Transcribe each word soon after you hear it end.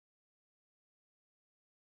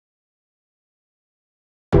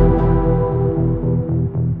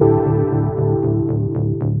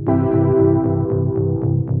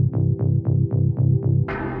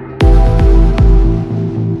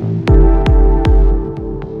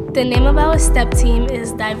The name of our STEP team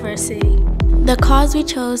is diversity. The cause we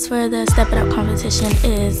chose for the Step It Up competition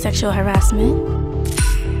is sexual harassment.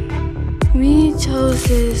 We chose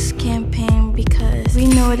this campaign because we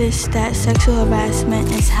noticed that sexual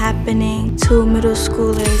harassment is happening to middle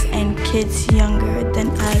schoolers and kids younger than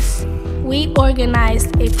us. We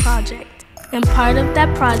organized a project, and part of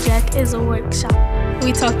that project is a workshop.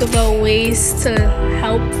 We talked about ways to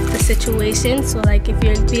help the situation. So like if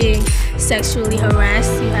you're being sexually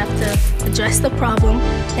harassed, you have to address the problem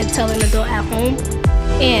and tell an adult at home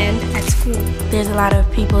and at school. There's a lot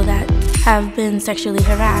of people that have been sexually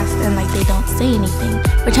harassed and like they don't say anything.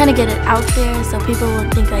 We're trying to get it out there so people will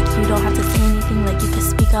think like you don't have to say anything, like you can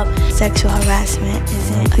speak up. Sexual harassment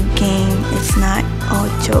isn't a game, it's not all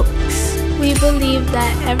jokes. We believe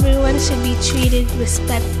that everyone should be treated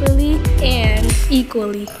respectfully and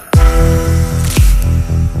equally.